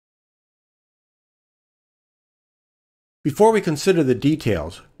Before we consider the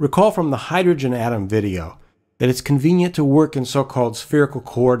details, recall from the hydrogen atom video that it's convenient to work in so-called spherical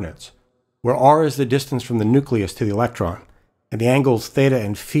coordinates, where r is the distance from the nucleus to the electron, and the angles theta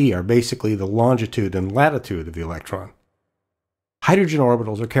and phi are basically the longitude and latitude of the electron. Hydrogen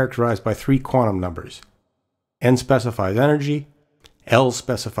orbitals are characterized by three quantum numbers. N specifies energy, L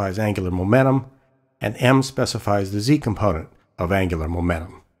specifies angular momentum, and M specifies the z component of angular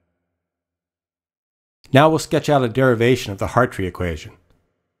momentum. Now we'll sketch out a derivation of the Hartree equation.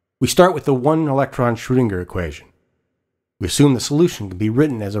 We start with the one-electron Schrödinger equation. We assume the solution can be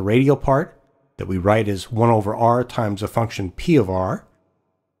written as a radial part that we write as 1 over r times a function p of r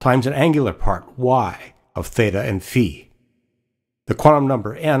times an angular part y of theta and phi. The quantum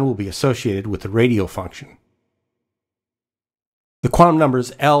number n will be associated with the radial function. The quantum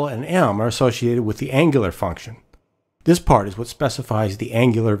numbers L and M are associated with the angular function. This part is what specifies the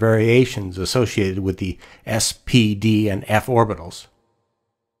angular variations associated with the s, p, d, and f orbitals.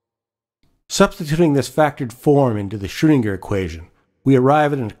 Substituting this factored form into the Schrödinger equation, we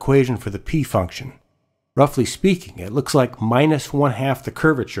arrive at an equation for the p function. Roughly speaking, it looks like minus 1/2 the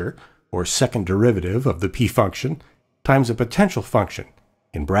curvature, or second derivative, of the p function times the potential function,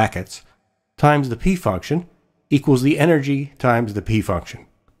 in brackets, times the p function equals the energy times the p function.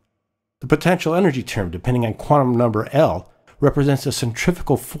 The potential energy term, depending on quantum number L, represents a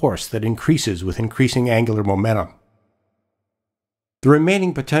centrifugal force that increases with increasing angular momentum. The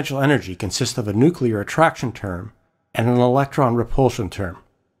remaining potential energy consists of a nuclear attraction term and an electron repulsion term.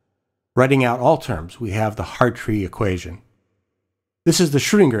 Writing out all terms, we have the Hartree equation. This is the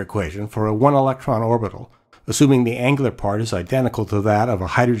Schrödinger equation for a one-electron orbital, assuming the angular part is identical to that of a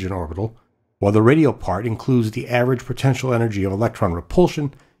hydrogen orbital, while the radial part includes the average potential energy of electron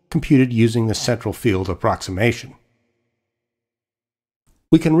repulsion computed using the central field approximation.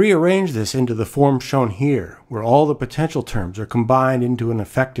 We can rearrange this into the form shown here, where all the potential terms are combined into an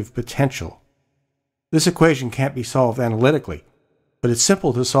effective potential. This equation can't be solved analytically, but it's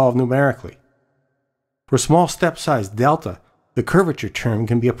simple to solve numerically. For a small step size delta, the curvature term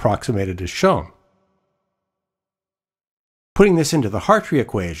can be approximated as shown. Putting this into the Hartree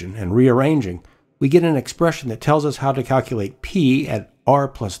equation and rearranging, we get an expression that tells us how to calculate p at r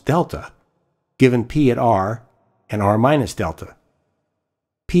plus delta, given p at r and r minus delta.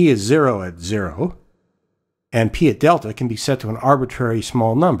 P is 0 at 0, and p at delta can be set to an arbitrary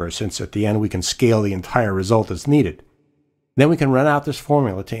small number, since at the end we can scale the entire result as needed. Then we can run out this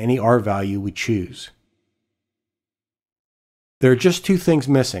formula to any r value we choose. There are just two things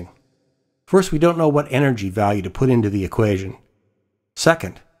missing. First, we don't know what energy value to put into the equation.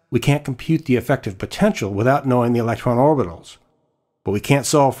 Second, we can't compute the effective potential without knowing the electron orbitals. But we can't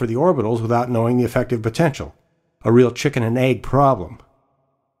solve for the orbitals without knowing the effective potential, a real chicken and egg problem.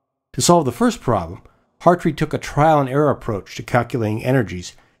 To solve the first problem, Hartree took a trial and error approach to calculating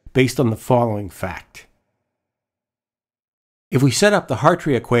energies based on the following fact. If we set up the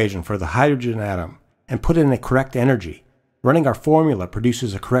Hartree equation for the hydrogen atom and put in a correct energy, running our formula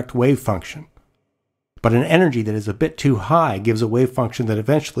produces a correct wave function. But an energy that is a bit too high gives a wave function that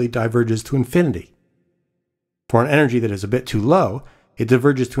eventually diverges to infinity. For an energy that is a bit too low, it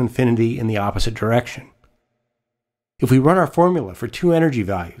diverges to infinity in the opposite direction. If we run our formula for two energy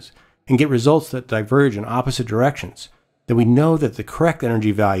values and get results that diverge in opposite directions, then we know that the correct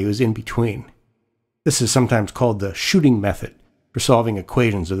energy value is in between. This is sometimes called the shooting method for solving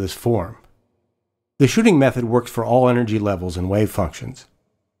equations of this form. The shooting method works for all energy levels and wave functions.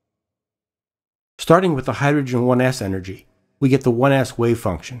 Starting with the hydrogen 1s energy, we get the 1s wave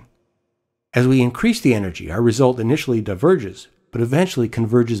function. As we increase the energy, our result initially diverges, but eventually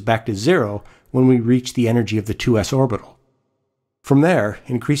converges back to 0 when we reach the energy of the 2s orbital. From there,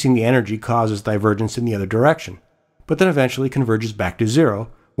 increasing the energy causes divergence in the other direction, but then eventually converges back to 0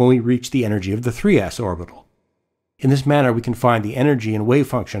 when we reach the energy of the 3s orbital. In this manner, we can find the energy and wave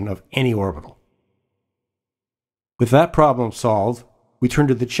function of any orbital. With that problem solved, we turn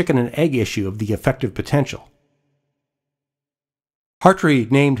to the chicken and egg issue of the effective potential. Hartree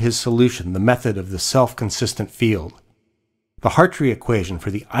named his solution the method of the self-consistent field. The Hartree equation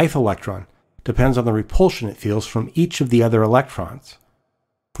for the ith electron depends on the repulsion it feels from each of the other electrons.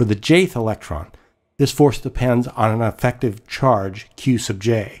 For the jth electron, this force depends on an effective charge Q sub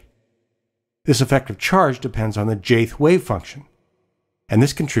j. This effective charge depends on the jth wave function, and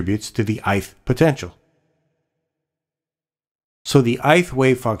this contributes to the ith potential. So the ith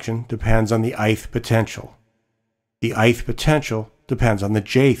wave function depends on the ith potential. The ith potential depends on the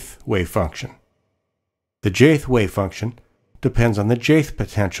jth wave function. The jth wave function depends on the jth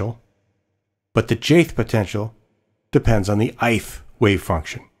potential, but the jth potential depends on the ith wave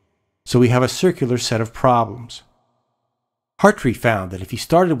function. So we have a circular set of problems. Hartree found that if he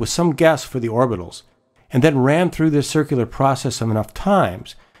started with some guess for the orbitals and then ran through this circular process enough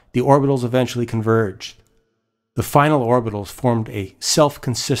times, the orbitals eventually converged. The final orbitals formed a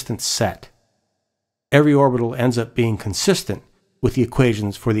self-consistent set. Every orbital ends up being consistent with the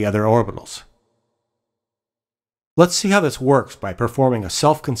equations for the other orbitals. Let's see how this works by performing a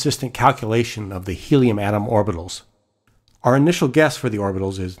self-consistent calculation of the helium atom orbitals. Our initial guess for the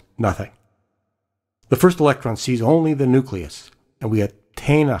orbitals is nothing. The first electron sees only the nucleus, and we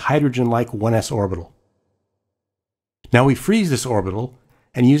obtain a hydrogen-like 1s orbital. Now we freeze this orbital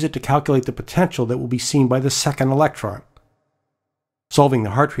and use it to calculate the potential that will be seen by the second electron. Solving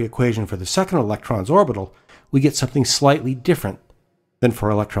the Hartree equation for the second electron's orbital, we get something slightly different than for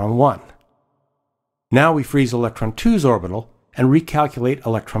electron 1. Now we freeze electron 2's orbital and recalculate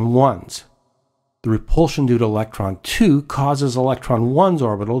electron 1's. The repulsion due to electron 2 causes electron 1's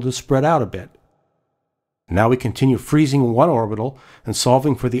orbital to spread out a bit. Now we continue freezing one orbital and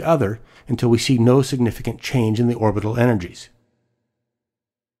solving for the other until we see no significant change in the orbital energies.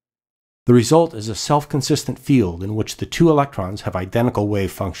 The result is a self-consistent field in which the two electrons have identical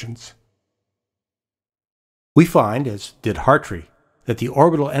wave functions. We find, as did Hartree, that the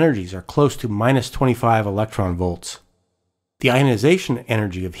orbital energies are close to -25 electron volts. The ionization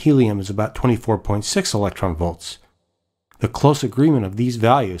energy of helium is about 24.6 electron volts. The close agreement of these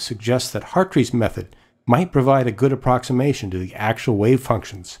values suggests that Hartree's method might provide a good approximation to the actual wave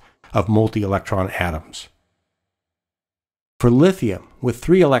functions of multi-electron atoms. For lithium with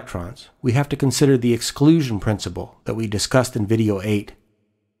 3 electrons, we have to consider the exclusion principle that we discussed in video 8.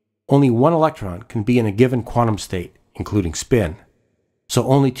 Only one electron can be in a given quantum state, including spin. So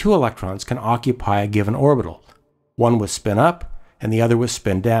only 2 electrons can occupy a given orbital, one with spin up and the other with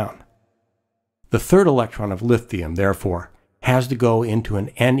spin down. The third electron of lithium, therefore, has to go into an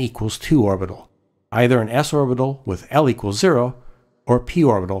n equals 2 orbital, either an s orbital with L equals 0 or p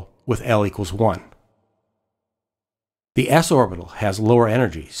orbital with L equals 1. The s orbital has lower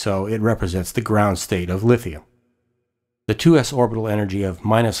energy, so it represents the ground state of lithium. The 2s orbital energy of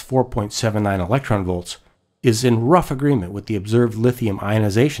 -4.79 electron volts is in rough agreement with the observed lithium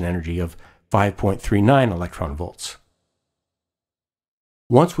ionization energy of 5.39 electron volts.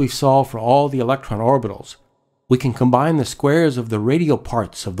 Once we've solved for all the electron orbitals, we can combine the squares of the radial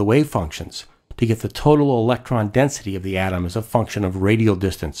parts of the wave functions to get the total electron density of the atom as a function of radial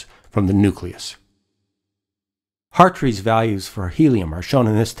distance from the nucleus. Hartree's values for helium are shown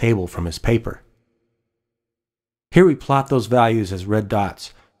in this table from his paper. Here we plot those values as red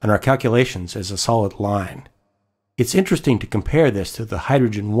dots and our calculations as a solid line. It's interesting to compare this to the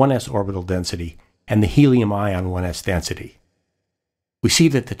hydrogen 1s orbital density and the helium ion 1s density. We see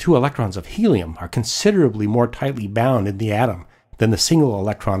that the 2 electrons of helium are considerably more tightly bound in the atom than the single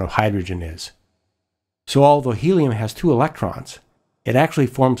electron of hydrogen is. So although helium has 2 electrons, it actually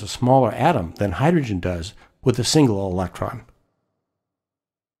forms a smaller atom than hydrogen does with a single electron.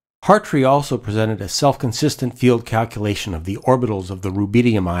 Hartree also presented a self-consistent field calculation of the orbitals of the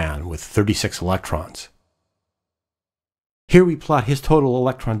rubidium ion with 36 electrons. Here we plot his total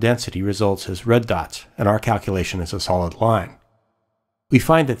electron density results as red dots, and our calculation is a solid line. We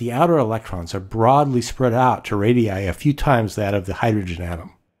find that the outer electrons are broadly spread out to radii a few times that of the hydrogen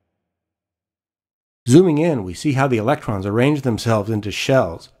atom. Zooming in, we see how the electrons arrange themselves into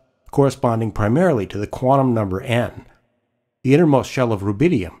shells, corresponding primarily to the quantum number n. The innermost shell of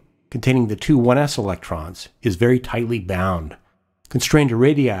rubidium, containing the 2 1s electrons, is very tightly bound, constrained to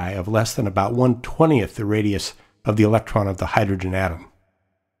radii of less than about 1/20th the radius of the electron of the hydrogen atom.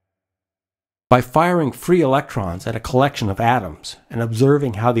 By firing free electrons at a collection of atoms and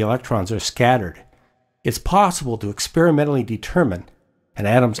observing how the electrons are scattered, it's possible to experimentally determine an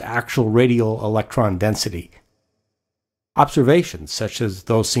atom's actual radial electron density. Observations, such as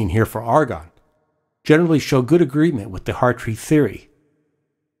those seen here for argon, generally show good agreement with the Hartree theory.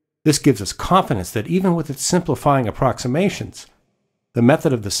 This gives us confidence that even with its simplifying approximations, the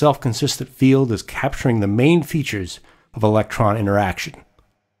method of the self-consistent field is capturing the main features of electron interaction.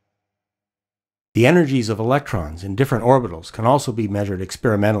 The energies of electrons in different orbitals can also be measured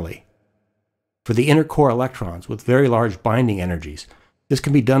experimentally. For the inner core electrons with very large binding energies, this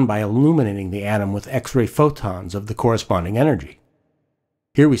can be done by illuminating the atom with X-ray photons of the corresponding energy.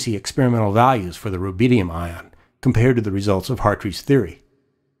 Here we see experimental values for the rubidium ion compared to the results of Hartree's theory.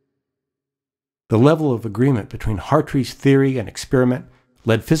 The level of agreement between Hartree's theory and experiment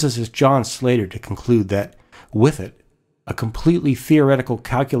led physicist John Slater to conclude that, with it, a completely theoretical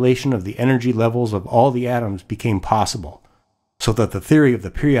calculation of the energy levels of all the atoms became possible, so that the theory of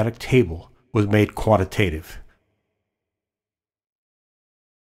the periodic table was made quantitative.